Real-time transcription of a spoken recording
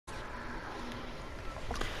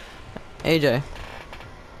AJ,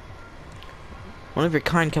 one of your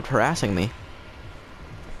kind kept harassing me.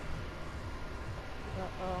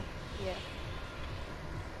 Uh-oh. Yeah.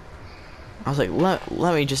 I was like,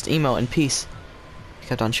 let me just emote in peace. He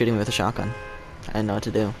kept on shooting me with a shotgun. I didn't know what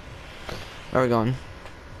to do. Where are we going?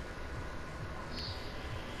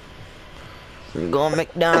 We're going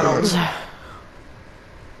McDonald's.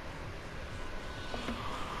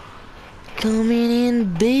 Coming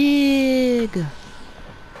in big.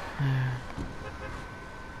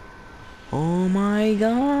 Oh my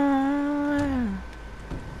god.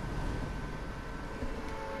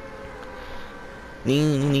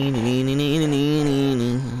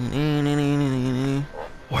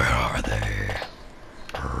 Where are they?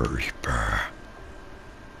 Reaper.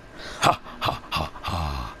 Ha ha ha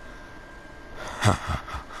ha. Ha ha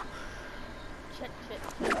ha. Shit.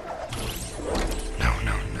 No,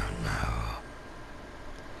 no, no, no.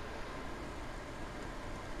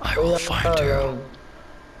 I will find you.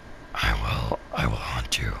 I will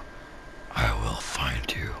hunt you. I will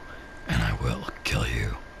find you. And I will kill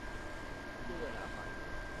you.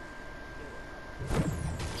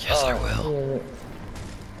 Yes, I will.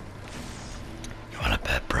 You wanna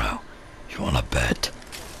bet, bro? You wanna bet?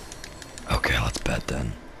 Okay, let's bet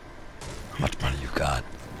then. How much money you got?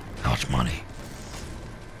 How much money?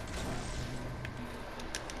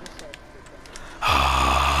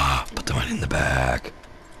 Ah, put the money in the bag.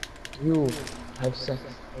 You have sex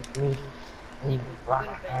with me. You rock.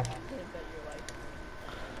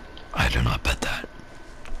 I do not bet that.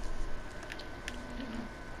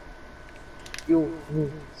 You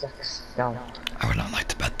need sex now. I would not like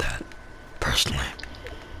to bet that, personally.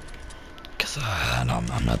 Cause I'm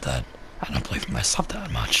not that, I don't believe in myself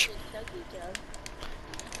that much.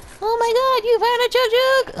 Oh my god, you found a chug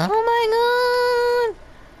jug! Oh my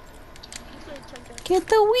god! Get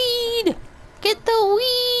the weed! Get the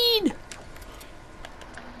weed!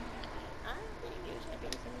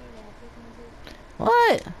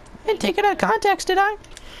 What? I didn't take it out of context, did I?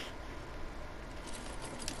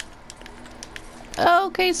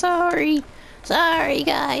 Okay, sorry. Sorry,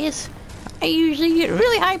 guys. I usually get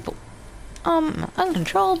really hype,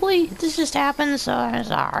 uncontrollably. This just happens, so I'm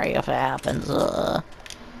sorry if it happens. Yeah,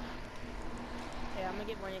 I'm gonna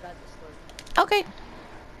get one of you guys this story. Okay.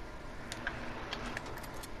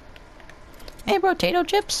 Hey, potato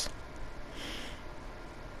chips.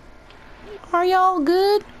 Are y'all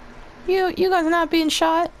good? You guys not being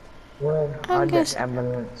shot? When I on guess. the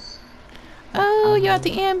ambulance. Oh, you're at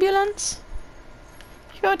the ambulance?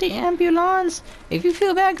 You're at the ambulance. If you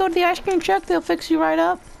feel bad, go to the ice cream truck. They'll fix you right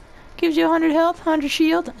up. Gives you 100 health, 100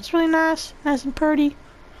 shield. It's really nice. Nice and pretty.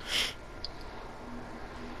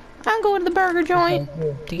 I'm going to the burger joint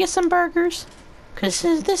to get some burgers. Cause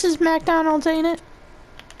this is McDonald's, ain't it?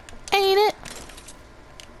 Ain't it?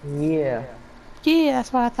 Yeah. Yeah,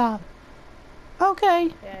 that's what I thought.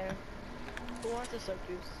 Okay. Yeah. Who wants the soap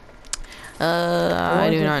juice? I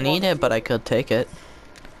do not need it, but I could take it.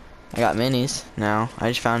 I got minis now. I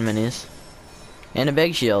just found minis. And a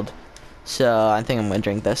big shield. So I think I'm gonna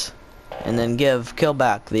drink this. And then kill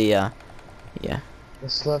back the, yeah. The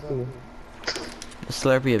Slurpee. The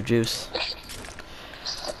Slurpee of juice.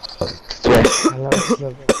 I love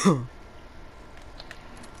Slurpee.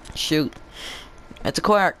 Shoot. It's a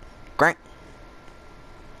quack. Quack.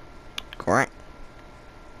 Quack.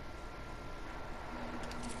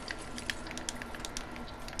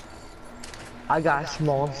 I got a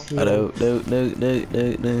small shield. No.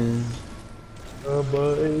 Oh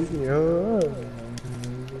boy, yeah.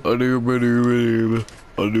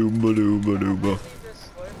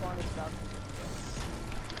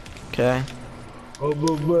 Okay. Oh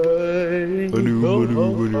boy.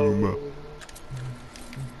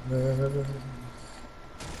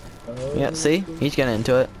 Yeah, see? He's getting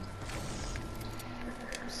into it.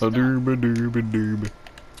 Where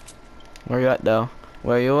you at, though?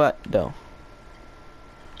 Where you at, though?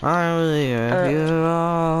 I really have you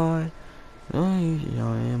all. Oh, you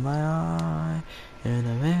know in my eye. You're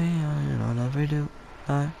the baby I'll never do.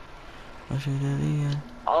 I should do the end.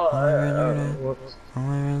 I'll never learn it. I'll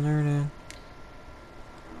never learn it.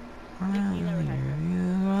 I really have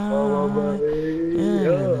you all.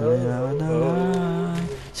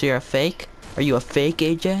 So you're a fake? Are you a fake,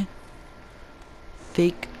 AJ?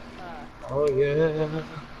 Fake? Oh yeah.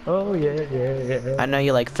 Oh yeah. I know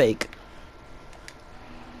you like fake.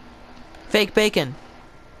 Fake bacon.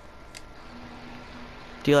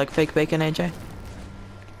 Do you like fake bacon, AJ?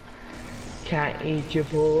 Can't eat your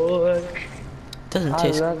pork. Doesn't I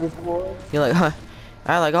taste. love your pork. You like? Huh?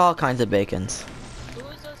 I like all kinds of bacons.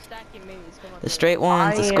 Who's those stacking minis? Come on. The straight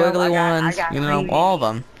ones, the I squiggly got ones. You know, three. all of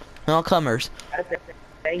them. All comers.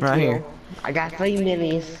 Hey, Thank Right you. here. I got 3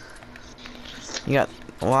 minis. You got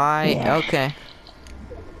why? Yeah. Okay.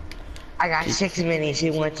 I got 6 minis.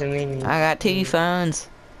 Who wants a mini? I got two phones.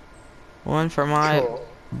 One for my Cool.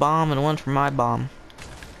 bomb and one for my bomb.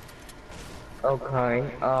 Okay.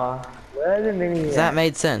 Where are the minis Does that at?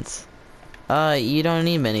 made sense? You don't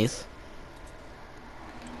need minis.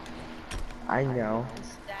 I know.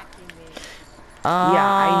 Stacking minis. Yeah,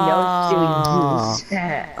 I know Oh. silly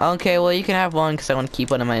goose. Okay, well you can have one because I want to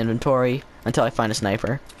keep one in my inventory until I find a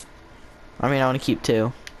sniper. I mean, I want to keep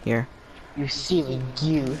two. Here. You silly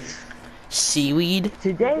goose. Seaweed?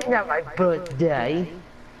 Today's not my birthday.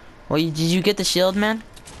 Well, did you get the shield, man?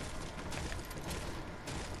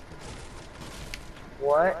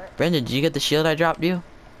 What? Brendan, did you get the shield I dropped you?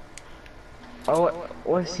 Oh,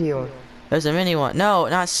 what's here? There's a mini one. No,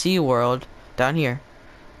 not SeaWorld. Down here.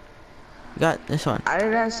 You got this one. I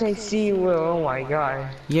did not say SeaWorld. Oh my god.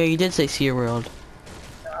 Yeah, you did say SeaWorld.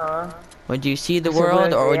 Would you see the So world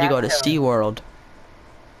where's or the would you go to after? SeaWorld?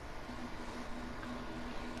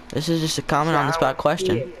 This is just a comment on the spot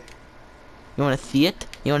question. You want to see it?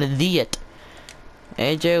 You want to see it?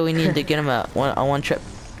 AJ, we need to get him a one trip,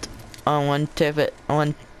 on one ticket,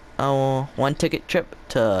 one ticket trip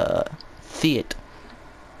to see it.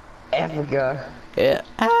 Africa. Yeah,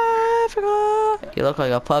 Africa. You look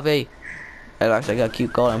like a puppy. I actually got a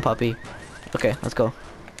cute golden puppy. Okay, let's go.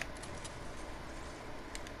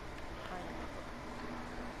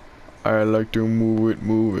 I like to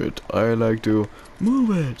move it. I like to move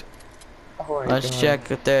it. Oh my Let's god. check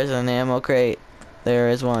if there's an ammo crate. There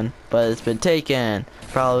is one, but it's been taken.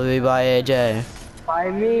 Probably by AJ. By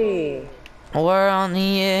me. We're on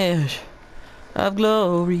the edge of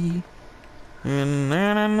glory.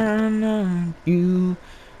 You,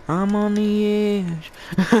 I'm on the edge.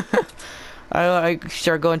 I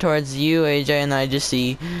start going towards you, AJ, and I just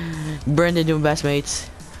see Brendan doing best mates.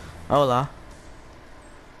 Hola.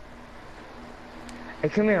 Hey,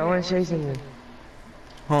 come here. I want to show you something.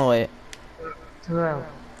 Hold on, wait. Come on.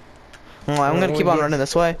 Hold on, I'm gonna keep on running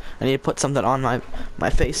this way. I need to put something on my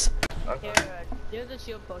face. Here, there's a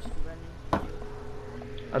shield potion, Brendan.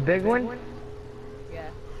 A big one? Yeah.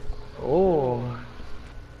 Oh.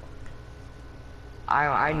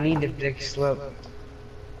 I need a big slip.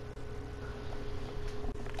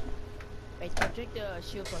 Wait, go drink the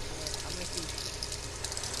shield potion. I'm gonna see.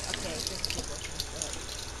 Okay, drink the shield potion.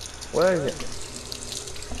 Go ahead. Where is it?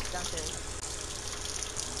 Downstairs.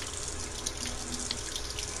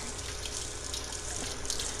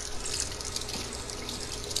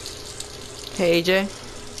 Hey, AJ.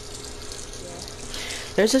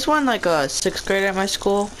 There's this one like a 6th grader at my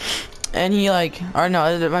school, and he like, or no,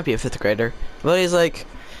 it might be a 5th grader, but he's like,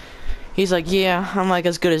 yeah, I'm like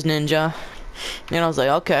as good as Ninja, and I was like,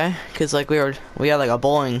 okay, cause like we had like a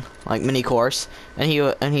bowling like mini course, and he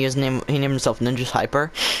named himself Ninja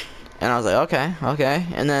Hyper, and I was like, okay,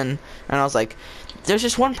 and I was like, there's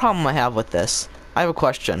just one problem I have with this. I have a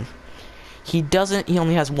question. He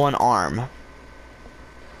only has one arm.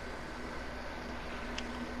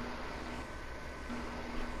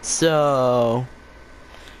 So,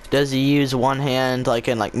 does he use one hand like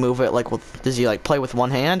and like move it like with? Does he like play with one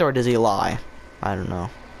hand or does he lie? I don't know.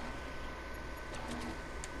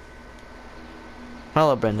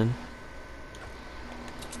 Hello, Brendan.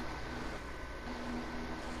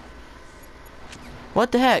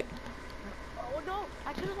 What the heck? Oh no,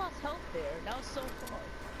 I could have lost health there. That was so far.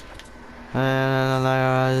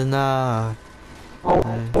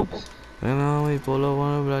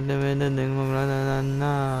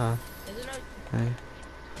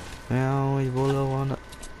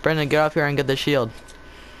 Brendan, get up here and get the shield.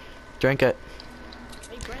 Drink it.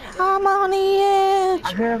 Hey, Brendan. I'm on the edge.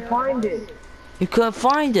 I couldn't find it. You couldn't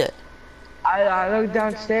find it. I looked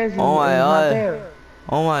downstairs and Oh my it's not god. there.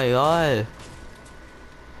 Oh my god.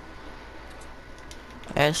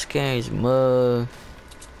 SK's mug.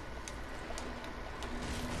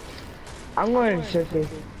 I'm going to Shifty.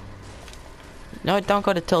 No, don't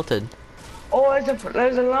go to Tilted. Oh,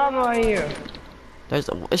 there's a llama right here. There's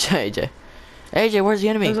a AJ. AJ, where's the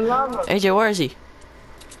enemy? There's a llama AJ, where is he?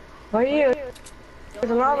 right here.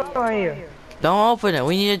 There's a llama right here. Don't open it.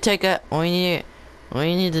 We need to take a. We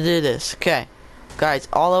need to do this. Okay, guys,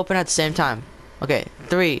 all open at the same time. Okay,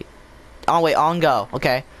 3. Oh wait, on go.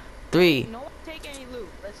 Okay, 3. No one take any loot.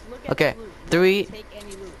 Let's look at Okay, the loot. No 3. one take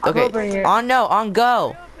any loot. Okay, opening it. on no, on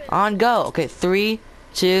go, on go. Okay, 3,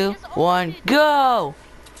 2, 1, go.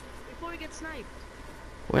 Before we get sniped.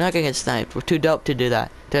 We're not gonna get sniped. We're too dope to do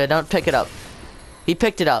that. Dude, don't pick it up. He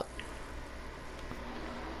picked it up.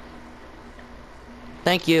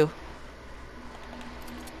 Thank you.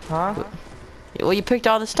 Huh? Well, you picked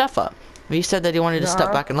all the stuff up. He said that he wanted to step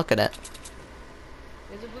Nah. back and look at it.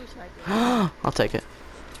 There's a blue sniper. I'll take it.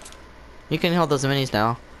 You can hold those minis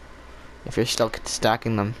now. If you're still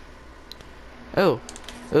stacking them. Ooh.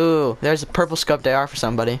 Ooh, there's a purple scoped AR for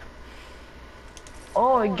somebody.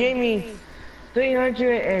 Oh, it gave me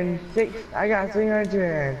 306. I got 46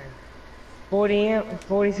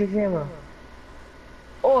 ammo.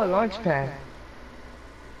 Oh, a launch pad.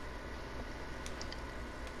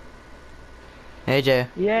 AJ,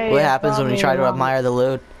 Yay, what I happens found when we me try to a admire the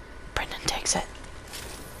loot? Brendan takes it.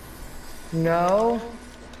 No,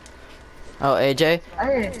 Oh, AJ? I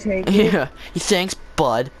didn't take it. Yeah, thanks,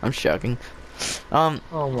 bud. I'm joking. Oh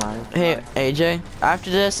my god. Hey, AJ, after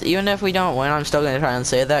this, even if we don't win, I'm still gonna try and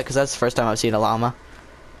say that, because that's the first time I've seen a llama.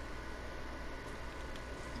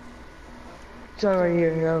 It's right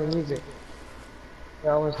here, no music.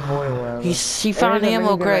 That was horrible. Whatever. He found the There's a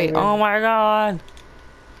ammo minigun crate. right here. Oh my god.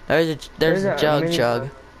 There's a jug. minigun.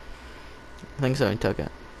 I think somebody took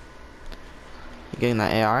it. You getting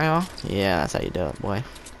that AR ammo? Yeah, that's how you do it, boy.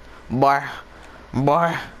 Boy.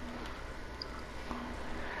 Boy.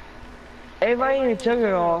 If I even took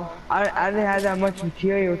it all, I didn't have that much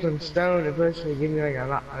material with some stone to personally give me like a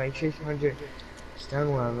lot, like 600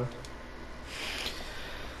 stone whatever.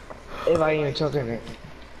 If I even took it.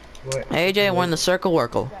 But, AJ, we're in the circle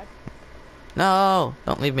workle. No,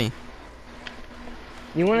 don't leave me.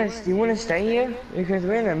 you wanna stay here? Because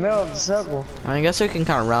we're in the middle of the circle. I guess we can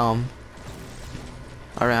kind of roam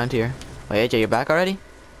around here. Wait, AJ, you're back already?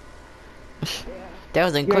 That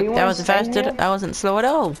wasn't Yeah, quick. you That wanna wasn't stay fast. here? That wasn't slow at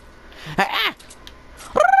all. Ah!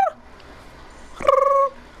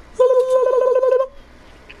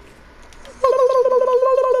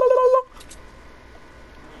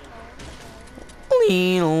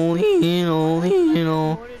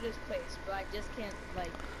 Order this place, but I just can't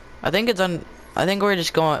like. I think it's on. I think we're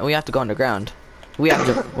just going. We have to go underground. We have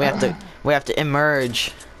to. We have to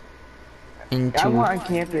emerge into. I want to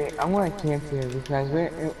camp here. I want to camp here because we're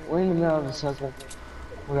in the middle of the circle.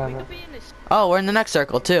 We Whatever. could be in the. Oh, we're in the next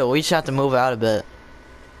circle too. We just have to move out a bit.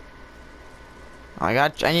 I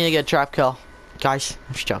need to get a trap kill, guys.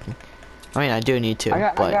 I'm just joking. I mean, I do need to,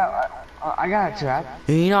 but I got a trap.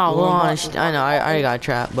 you know, Well, I know. I already got a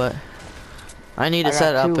trap, but I need to I got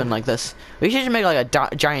set up two. in like this. We should just make like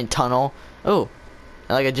a giant tunnel. Oh,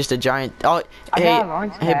 like just a giant. Oh, I hey, got a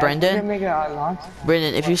launch hey, pad. Brendan. We're gonna make a launch.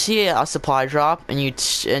 Brendan, if you see a supply drop and you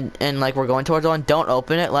and like we're going towards one, don't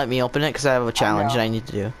open it. Let me open it because I have a challenge that I need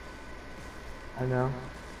to do. I know.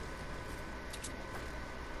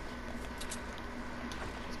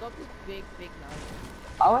 Let's go up this big mountain.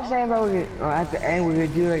 I was saying about we could, at the end we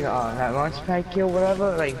could do like that launch pad kill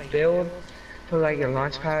whatever, like build for like a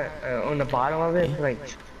launch pad on the bottom of it, for, like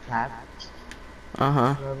trap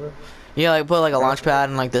Uh-huh. whatever. Yeah, like put like a launch pad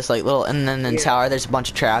and like this like little and then in Yeah. tower there's a bunch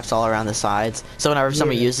of traps all around the sides. So whenever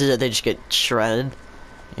somebody Yeah. uses it, they just get shredded.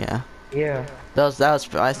 Yeah. Yeah. That was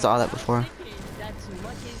I saw that before. That's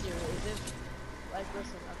much easier. Is if like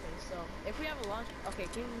listen, okay, so if we have a launch, okay,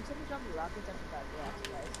 can somebody drop me rockets after that?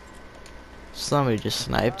 Yeah, guys. Somebody just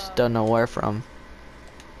sniped. Don't know where from.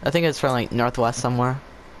 I think it's from like northwest somewhere.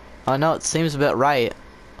 Oh no, it seems a bit right.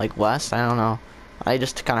 Like west, I don't know. I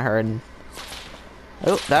just kinda heard.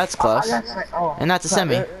 Oh, that's close. And that's a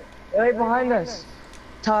semi. They're right behind us.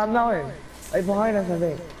 Top mountain. Right behind us, I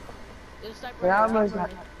think. There's a sniper But up I'm there. like,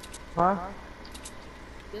 huh?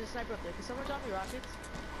 There's a sniper up there. Can someone drop me rockets?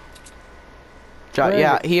 Drop, Where is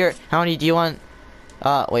yeah, it? here. How many do you want?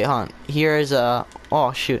 Wait, hold on. Here's oh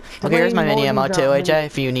shoot. How Okay, here's my many mini ammo moldies too, are- AJ,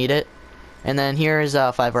 if you need it. And then here's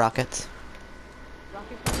 5 rockets.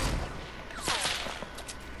 Rockets?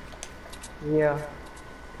 Yeah.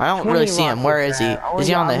 I don't really 20 see him. Where is rockets, he? man. Oh, Is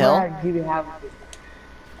he yeah, on the I'm hill? gonna give you half of it.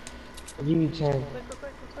 I'll give you 10.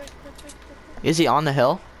 Quick. Is he on the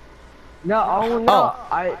hill? No, oh no. Oh.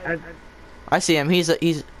 I I see him. He's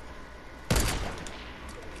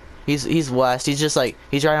west. He's just like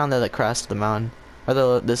he's right on the crest of the mountain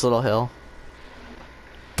or this little hill.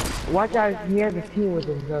 watch out. He has a team with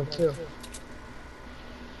him though too.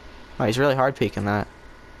 Oh, he's really hard peeking that.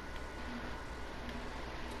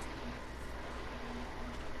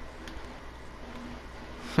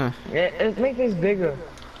 Let's make this bigger.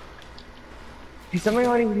 Is somebody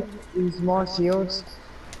holding these small shields?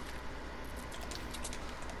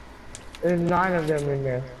 There's 9 of them in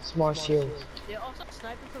there. Small shields. They're also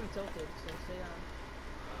sniping from tilted, so stay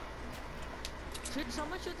down.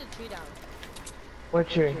 Someone shoot the tree down. What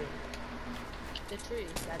tree? The tree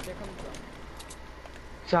that they're coming from.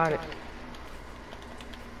 Shot it.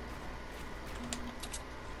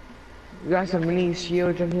 We got some mini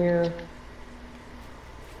shields in here.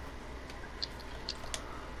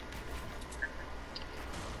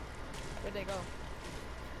 Where'd they go?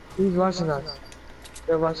 He's rushing us.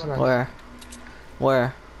 They're rushing us. Where?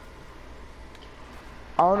 Where?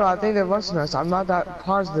 Oh no, I think they're rushing us. I'm not that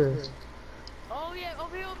positive. Oh yeah,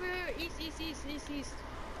 over here, over here. East, east, east, east, east,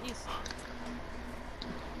 east.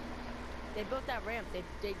 They built that ramp.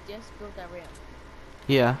 They just built that ramp.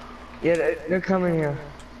 Yeah. Yeah, they're coming here.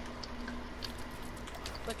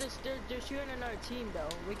 But they're shooting another team though.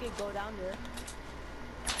 We could go down there.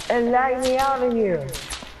 And lag me out of here.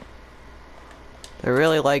 They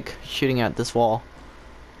really like shooting at this wall.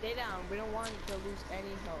 Stay down. We don't want to lose any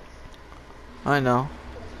health. I know.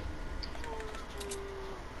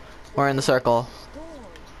 We're in the circle.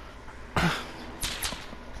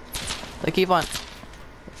 They keep on.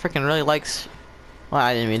 Freaking really likes. Well,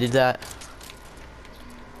 I didn't mean to do that.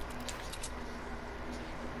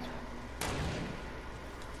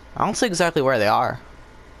 I don't see exactly where they are.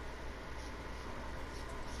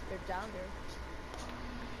 They're down there.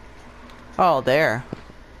 Oh, there.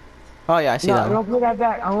 Oh yeah, I see No, them. don't put that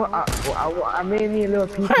back. I may need little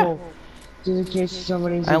people just in case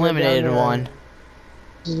somebody. I eliminated one.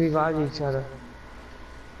 Just revive each other.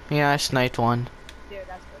 Yeah, I sniped one. Yeah,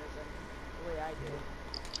 that's better than the way I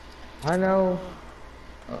do it. I know.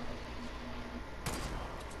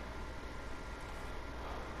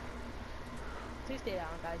 Please stay down,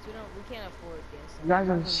 guys. We can't afford this. You got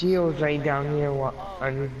some shields right down here. Oh,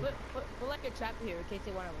 Underneath. put like a trap here in case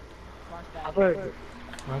they want to launch I back. put.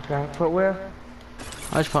 Okay. Put where?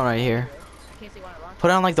 I just put one right here. In case they want to launch.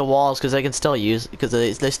 Put on like the walls because they can still use because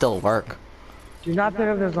they still work. Do not pick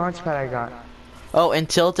up this launch pad I got. Oh, and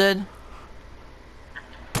tilted.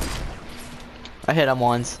 I hit him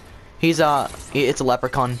once. He's it's a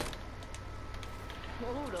leprechaun.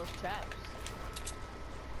 Oh, those traps.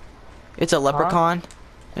 It's a leprechaun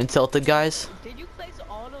and tilted guys. Did you place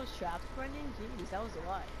all those traps, Brendan? Jeez, that was a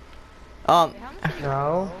lot. Um. How much did you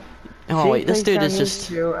No. Oh wait, this dude is just.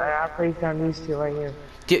 Two, and I placed down these two right here.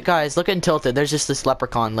 Dude, guys, look at tilted. There's just this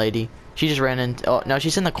leprechaun lady. She just ran in. Oh no,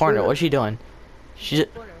 she's in the corner. What's she doing? She's.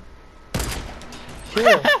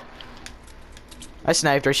 Sure. I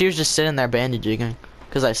sniped her. She was just sitting there bandaging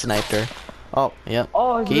because I sniped her. Oh, yep.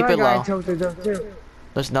 Oh, Keep it low. Tilted though too.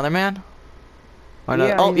 There's another man? Or no?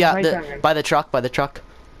 Yeah, Oh, he's yeah, right there. by the truck, by the truck.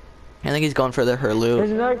 I think he's going for her loot.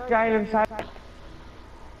 There's another guy inside.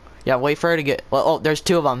 Yeah, wait for her to get. Well, oh, there's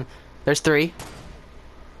two of them. There's three.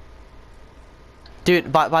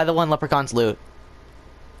 Dude, by the one leprechaun's loot.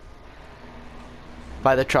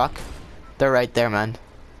 By the truck. They're right there, man.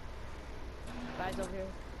 Guys over here.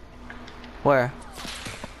 Where?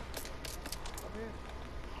 Over here.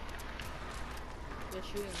 They're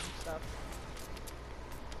shooting and stuff.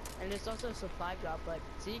 And there's also a supply drop, but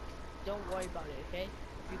Zeke, don't worry about it, okay?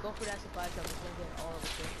 If you go for that supply drop, it's gonna get all of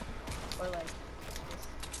it. Or like,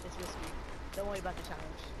 it's risky. Don't worry about the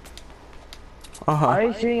challenge. Uh-huh. Are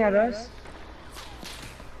they shooting at us?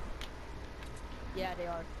 Yeah, they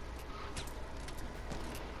are.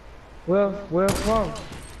 Where from?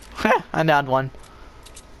 I downed one.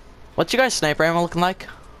 What's your guys' sniper ammo looking like?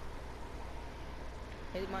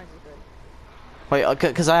 Hey, mine's is good. Wait,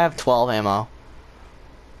 okay, cause I have 12 ammo.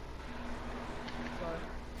 Sorry.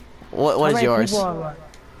 What How is many yours? people are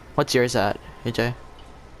What's yours at, AJ? 60.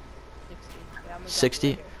 Yeah, I'm 60?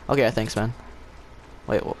 Right here. Okay, thanks, man.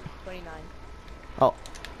 Wait, 29. oh.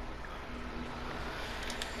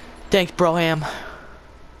 Thanks, Broham.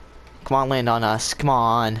 Come on, land on us. Come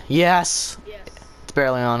on. Yes! Yes. It's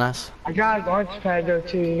barely on us. I got a launch pad though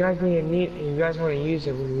too. You guys you guys want to use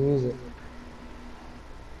it, we can use it.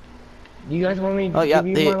 You guys want me to Oh, yeah,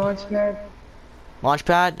 give you my launch pad? Launch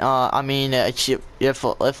pad? I mean,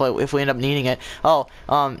 if we end up needing it. Oh,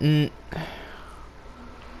 oh,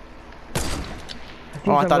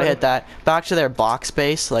 I thought I hit that. Back to their box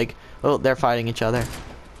base. Like, oh, they're fighting each other.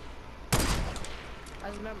 I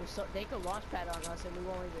remember, so they could launch pad on us and we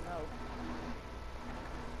won't even know.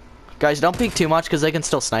 Guys, don't peek too much because they can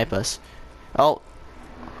still snipe us. Oh,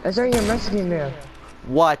 That's already a Mexican there.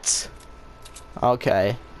 what?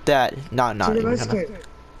 Okay, that not See the even gonna. Mexican.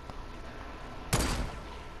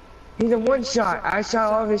 He's a one shot. I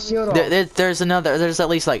shot all of his shield off. There's at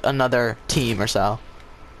least like another team or so.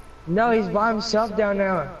 No, he's by himself down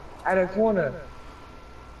there at a corner.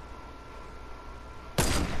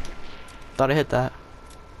 Thought I hit that.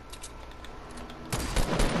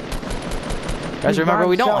 Guys, He's remember, by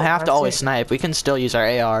we don't himself, have to that's always it. snipe. We can still use our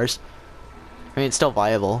ARs. I mean, it's still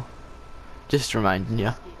viable. Just reminding you.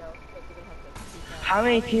 You know, but we're gonna have to keep that. How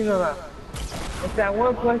many teams are left? It's that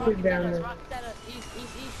one person down there. Rockets at us, east,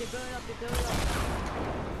 east, east, they're building up, they're building up.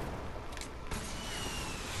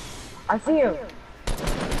 I see him.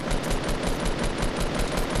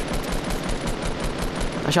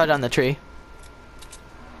 I shot down the tree.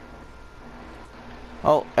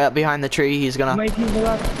 Oh, behind the tree, he's How gonna many people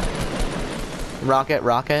left?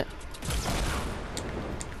 rocket.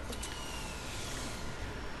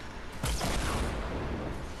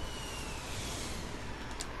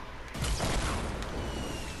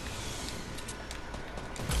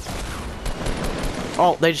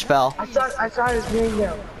 Oh, they just fell. I saw his name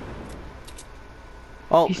down.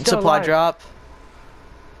 Oh, He's still supply alive. drop.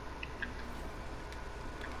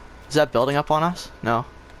 Is that building up on us? No.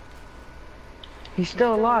 He's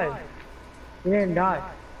still alive. He didn't die.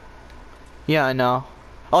 Yeah, I know.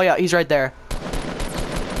 Oh yeah, he's right there.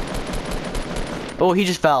 Oh, he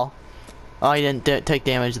just fell. Oh, he didn't take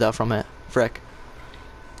damage though from it. Frick.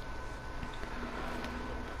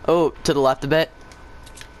 Oh, to the left a bit.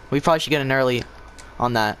 We probably should get an early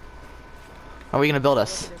on that. Are we gonna build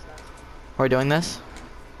us? Are we doing this?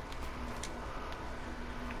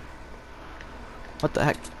 What the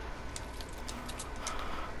heck?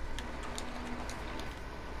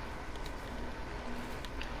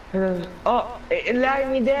 Oh, it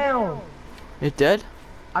lagged me down. It did?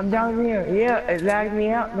 I'm down here. Yeah, it lagged me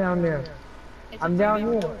out down there. I'm down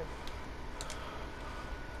here.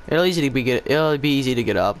 It'll be easy to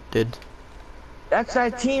get up, dude. That's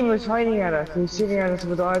that team was fighting at us. He's shooting at us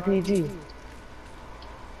with the RPG.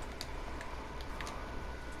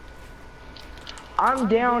 I'm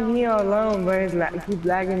down here alone, but it keeps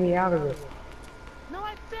lagging me out of it. No,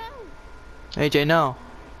 I fell. AJ, no.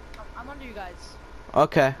 I'm under you guys.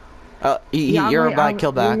 Okay. Yeah, You're by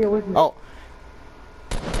kill back. Oh.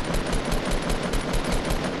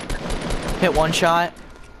 Hit one shot.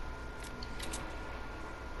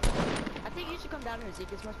 I think you should come down here,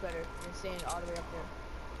 Zeke. It's much better than staying all the way up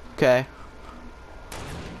there. Okay.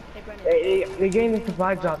 Hey, Brendan. They're getting the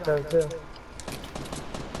supply drop though too.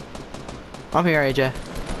 I'm here, AJ.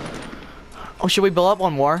 Oh, should we build up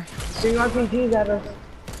one more? Shooting RPGs at us.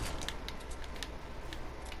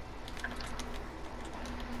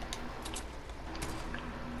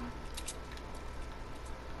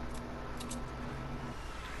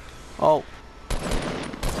 Oh.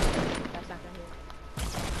 That's not gonna hit.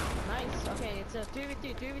 Nice. Okay, it's a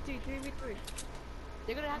 3v3, 3v3, 3v3.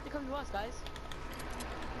 They're gonna have to come to us, guys.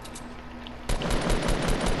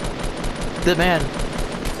 Good man.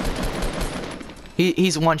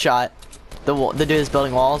 He's one shot. The dude is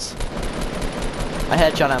building walls. I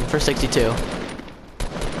headshot him for 62.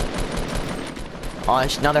 Oh,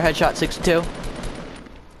 another headshot, 62.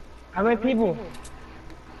 How many people?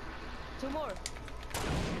 2 more.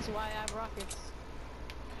 That's why I have rockets.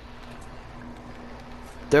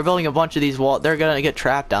 They're building a bunch of these walls. They're gonna get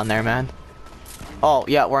trapped down there, man. Oh,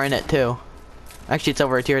 yeah, we're in it too. Actually, it's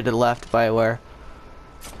over here to the left by where.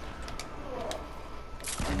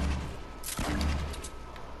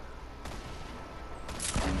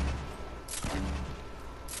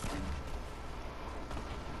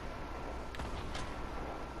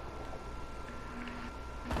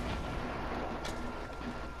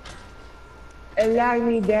 It lagged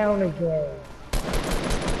me down again.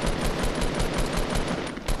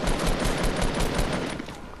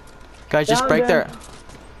 Guys, just Down break there. their.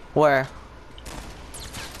 Where?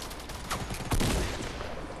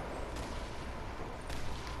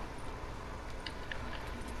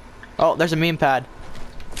 Oh, there's a meme pad.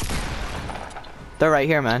 They're right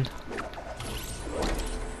here, man.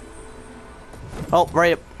 Oh,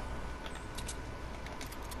 right up.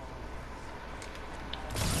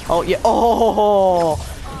 Oh, yeah. Oh,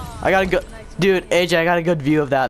 I got a good. Dude, AJ, I got a good view of that.